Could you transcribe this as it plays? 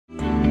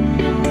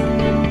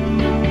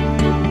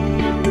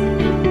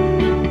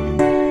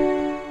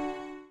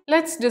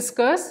let's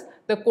discuss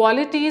the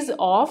qualities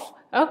of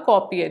a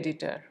copy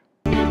editor.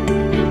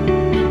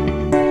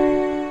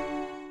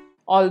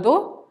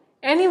 Although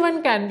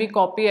anyone can be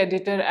copy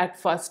editor at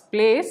first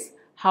place,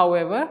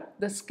 however,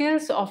 the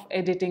skills of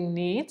editing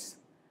needs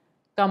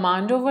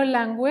command over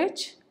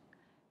language,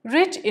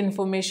 rich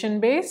information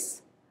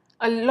base,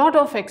 a lot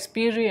of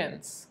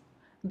experience.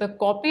 The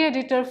copy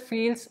editor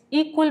feels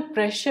equal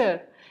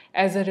pressure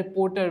as a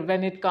reporter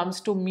when it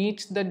comes to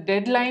meet the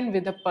deadline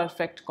with a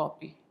perfect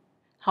copy.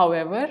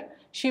 However,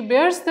 she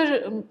bears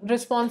the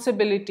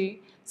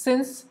responsibility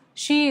since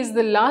she is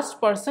the last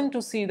person to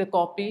see the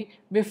copy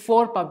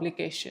before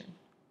publication.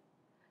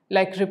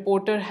 Like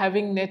reporter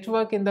having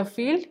network in the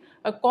field,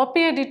 a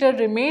copy editor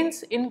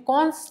remains in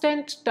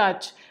constant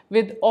touch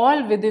with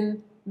all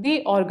within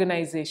the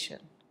organization.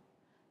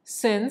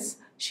 Since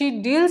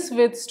she deals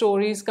with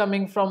stories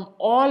coming from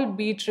all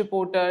beat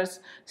reporters,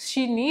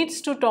 she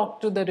needs to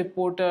talk to the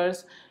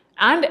reporters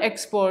and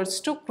experts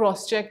to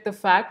cross-check the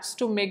facts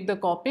to make the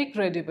copy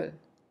credible.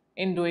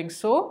 In doing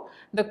so,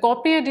 the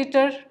copy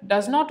editor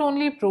does not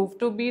only prove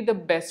to be the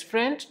best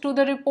friend to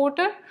the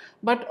reporter,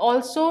 but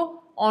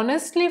also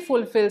honestly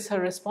fulfills her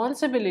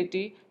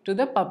responsibility to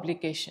the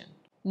publication.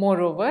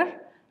 Moreover,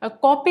 a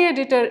copy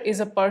editor is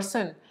a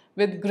person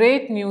with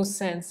great news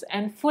sense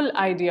and full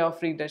idea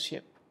of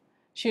readership.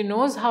 She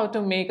knows how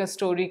to make a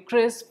story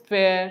crisp,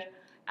 fair,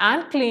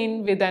 and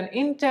clean with an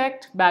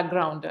intact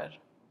backgrounder.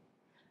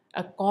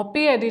 A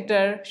copy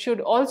editor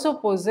should also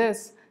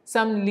possess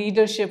some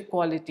leadership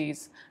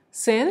qualities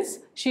since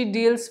she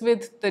deals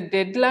with the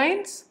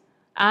deadlines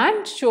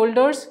and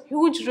shoulders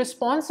huge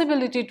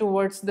responsibility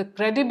towards the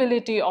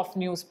credibility of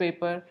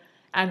newspaper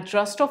and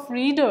trust of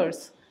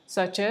readers,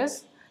 such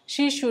as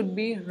she should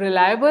be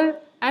reliable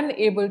and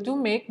able to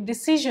make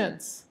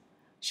decisions.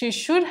 She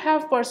should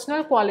have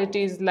personal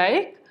qualities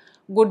like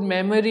good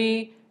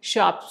memory,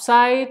 sharp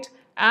sight,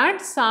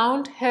 and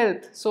sound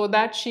health so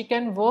that she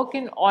can work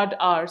in odd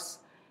hours.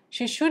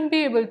 She should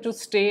be able to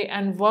stay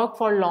and work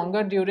for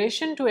longer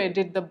duration to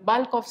edit the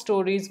bulk of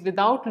stories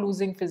without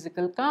losing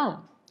physical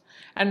calm.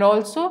 And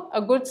also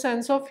a good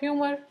sense of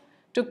humor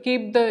to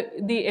keep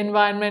the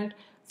environment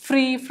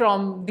free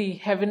from the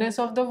heaviness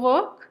of the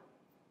work.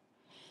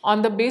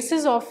 On the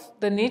basis of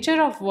the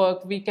nature of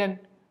work, we can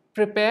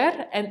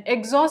prepare an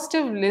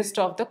exhaustive list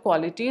of the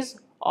qualities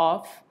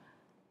of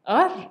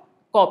a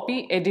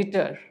copy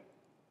editor.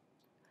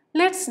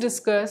 Let's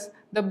discuss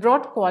the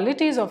broad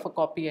qualities of a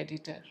copy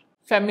editor.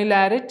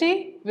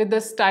 Familiarity with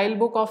the style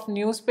book of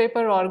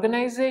newspaper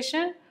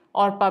organization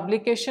or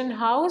publication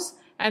house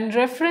and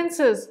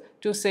references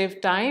to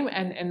save time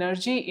and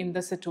energy in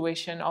the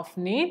situation of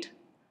need.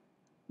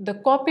 The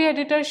copy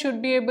editor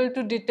should be able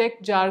to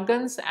detect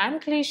jargons and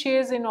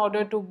cliches in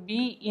order to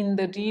be in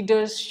the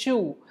reader's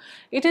shoe.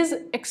 It is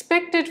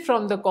expected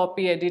from the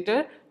copy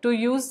editor to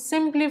use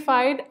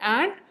simplified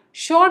and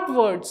short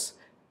words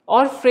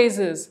or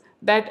phrases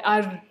that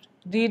are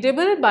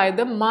readable by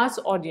the mass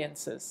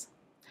audiences.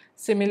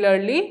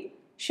 Similarly,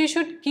 she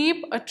should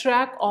keep a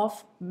track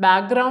of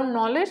background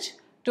knowledge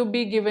to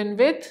be given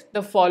with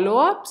the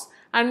follow-ups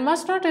and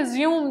must not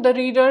assume the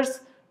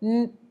readers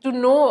to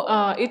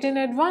know it in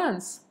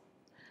advance.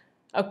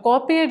 A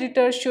copy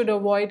editor should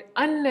avoid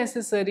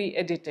unnecessary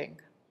editing.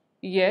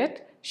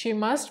 Yet, she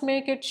must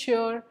make it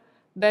sure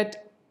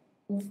that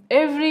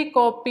every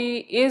copy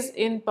is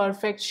in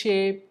perfect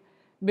shape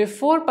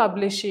before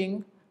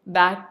publishing,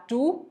 that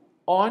too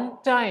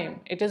on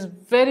time. It is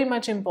very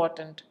much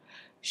important.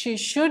 She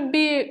should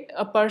be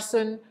a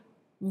person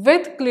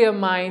with clear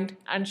mind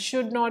and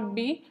should not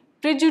be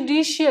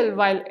prejudicial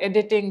while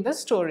editing the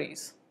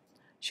stories.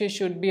 She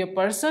should be a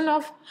person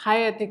of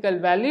high ethical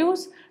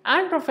values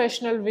and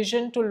professional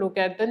vision to look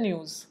at the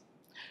news.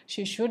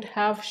 She should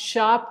have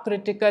sharp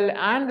critical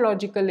and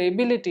logical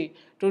ability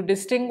to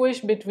distinguish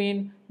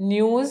between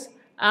news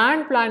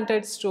and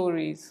planted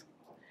stories.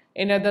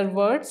 In other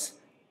words,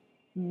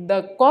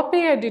 the copy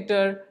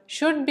editor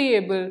should be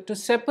able to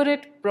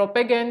separate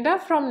propaganda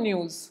from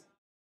news.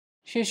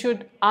 She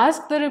should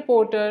ask the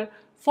reporter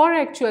for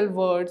actual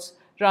words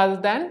rather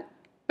than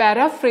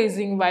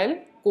paraphrasing while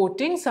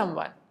quoting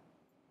someone.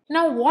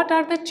 Now, what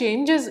are the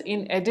changes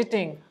in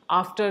editing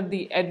after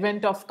the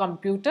advent of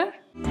computer?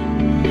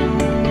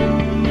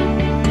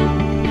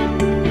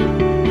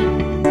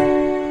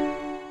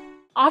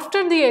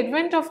 After the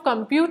advent of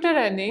computer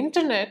and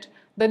internet,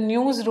 the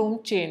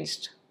newsroom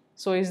changed.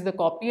 So is the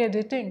copy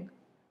editing.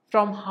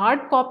 From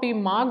hard copy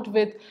marked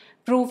with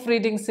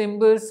proofreading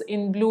symbols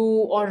in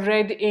blue or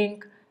red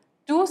ink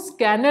to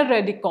scanner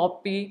ready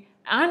copy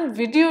and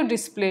video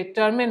display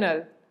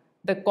terminal,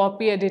 the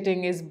copy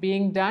editing is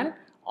being done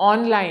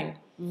online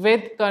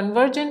with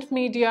convergent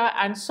media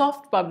and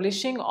soft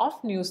publishing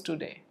of news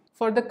today.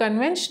 For the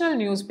conventional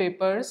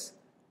newspapers,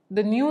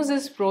 the news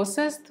is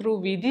processed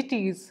through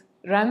VDTs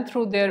run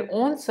through their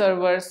own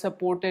server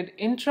supported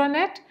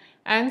intranet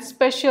and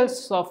special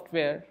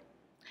software.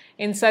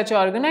 In such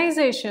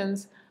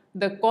organizations,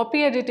 the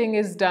copy editing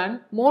is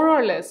done more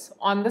or less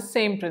on the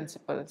same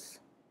principles.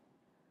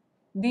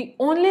 The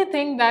only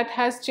thing that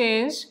has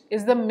changed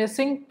is the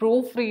missing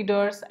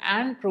proofreaders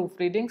and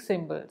proofreading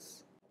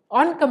symbols.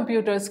 On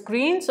computer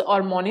screens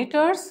or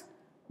monitors,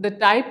 the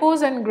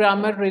typos and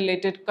grammar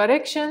related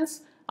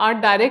corrections are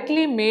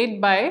directly made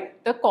by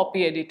the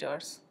copy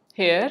editors.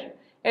 Here,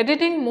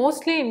 editing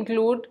mostly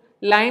include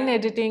line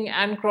editing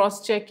and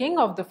cross-checking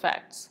of the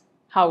facts.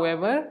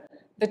 However,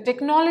 the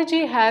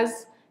technology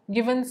has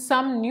given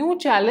some new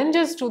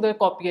challenges to the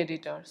copy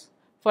editors.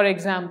 For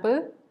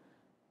example,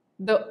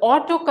 the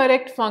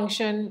autocorrect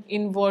function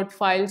in Word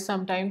files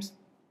sometimes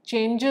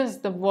changes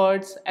the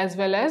words as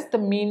well as the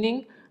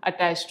meaning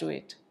attached to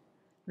it.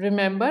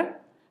 Remember,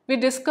 we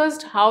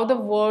discussed how the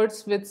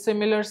words with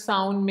similar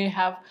sound may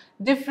have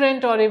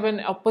different or even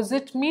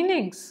opposite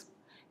meanings.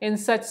 In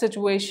such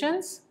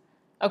situations,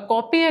 a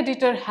copy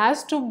editor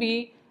has to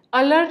be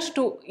alert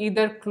to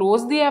either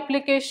close the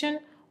application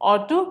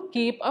or to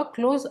keep a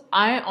close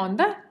eye on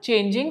the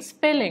changing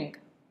spelling.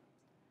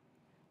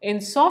 In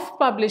soft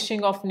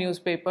publishing of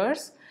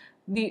newspapers,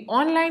 the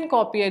online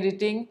copy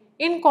editing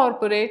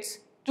incorporates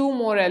two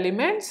more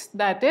elements,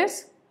 that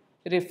is,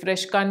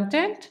 refresh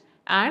content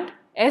and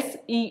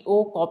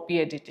SEO copy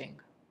editing.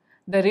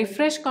 The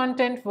refresh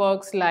content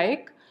works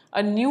like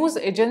a news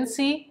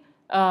agency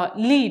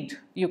lead,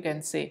 you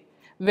can say,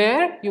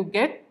 where you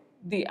get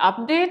the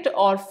update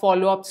or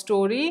follow-up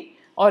story,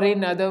 or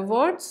in other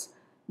words,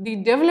 the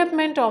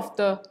development of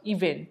the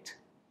event.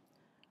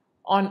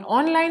 On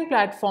online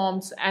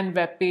platforms and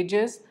web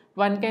pages,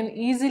 one can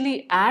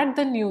easily add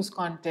the news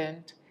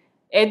content,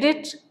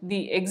 edit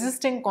the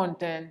existing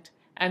content,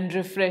 and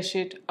refresh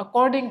it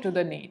according to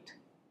the need.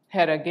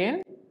 Here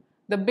again,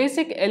 the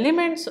basic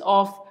elements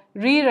of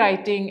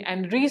rewriting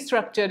and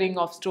restructuring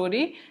of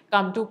story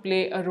come to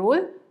play a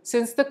role,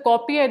 since the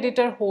copy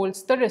editor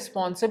holds the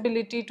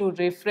responsibility to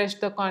refresh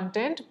the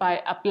content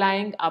by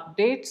applying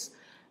updates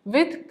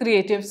with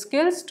creative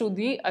skills to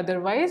the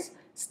otherwise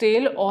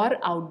stale or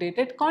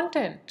outdated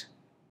content.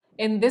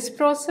 In this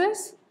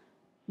process,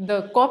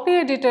 the copy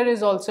editor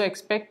is also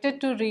expected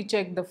to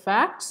recheck the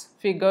facts,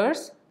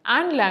 figures,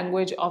 and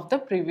language of the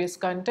previous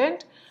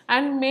content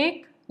and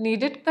make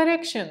needed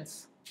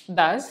corrections.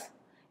 Thus,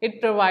 it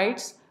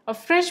provides a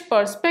fresh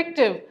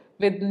perspective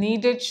with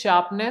needed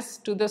sharpness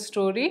to the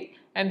story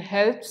and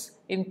helps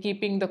in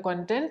keeping the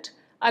content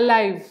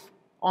alive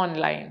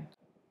online.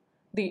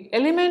 The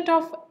element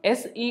of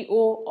SEO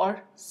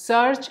or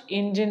search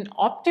engine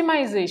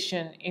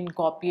optimization in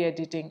copy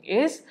editing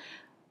is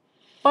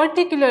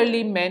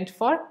particularly meant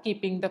for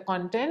keeping the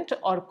content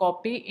or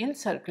copy in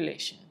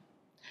circulation.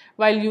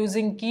 While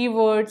using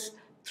keywords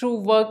through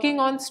working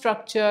on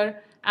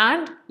structure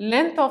and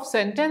length of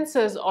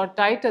sentences or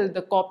title,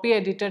 the copy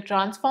editor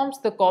transforms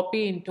the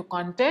copy into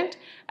content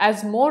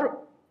as more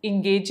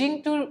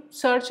engaging to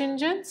search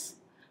engines.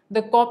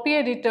 The copy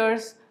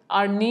editors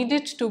are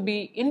needed to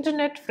be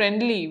internet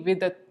friendly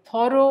with a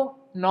thorough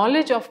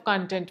knowledge of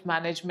content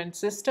management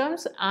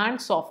systems and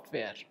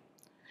software.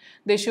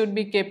 They should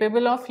be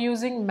capable of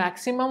using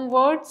maximum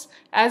words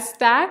as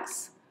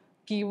tags,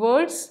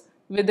 keywords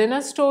within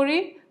a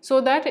story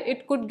so that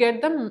it could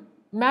get the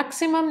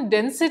maximum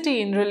density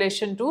in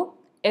relation to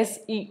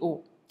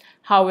SEO.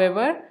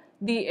 However,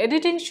 the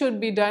editing should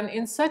be done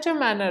in such a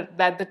manner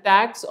that the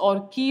tags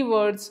or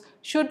keywords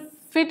should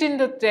fit in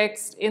the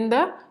text in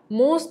the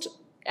most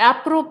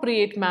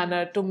appropriate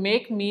manner to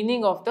make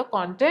meaning of the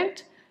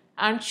content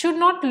and should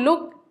not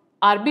look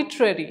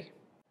arbitrary.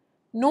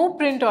 No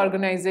print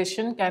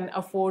organization can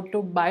afford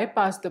to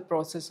bypass the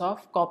process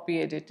of copy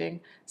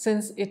editing,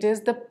 since it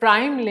is the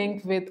prime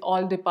link with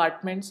all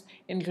departments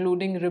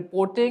including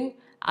reporting,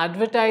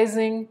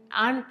 advertising,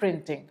 and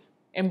printing.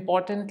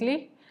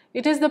 Importantly,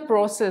 it is the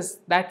process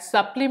that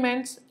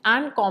supplements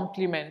and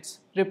complements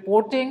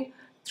reporting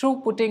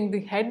through putting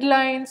the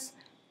headlines,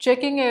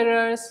 checking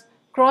errors,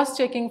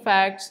 cross-checking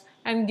facts,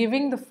 and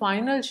giving the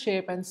final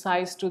shape and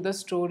size to the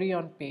story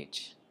on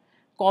page.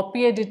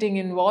 Copy editing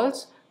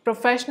involves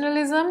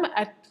professionalism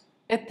at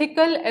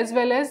ethical as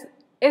well as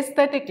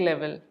aesthetic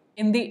level.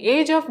 In the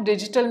age of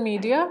digital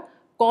media,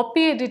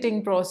 copy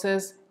editing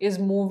process is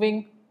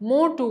moving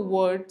more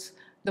towards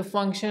the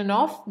function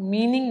of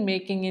meaning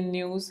making in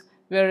news,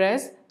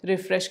 whereas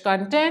refresh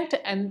content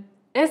and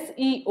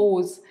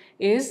SEOs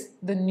is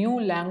the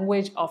new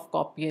language of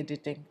copy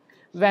editing,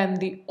 when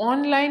the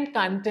online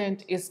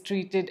content is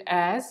treated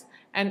as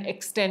an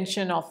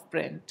extension of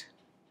print.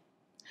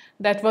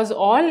 That was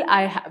all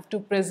I have to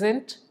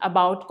present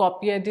about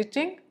copy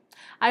editing.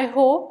 I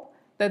hope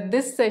that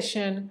this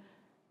session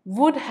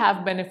would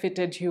have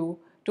benefited you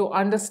to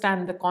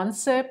understand the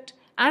concept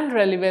and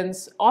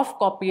relevance of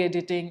copy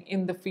editing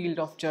in the field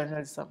of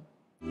journalism.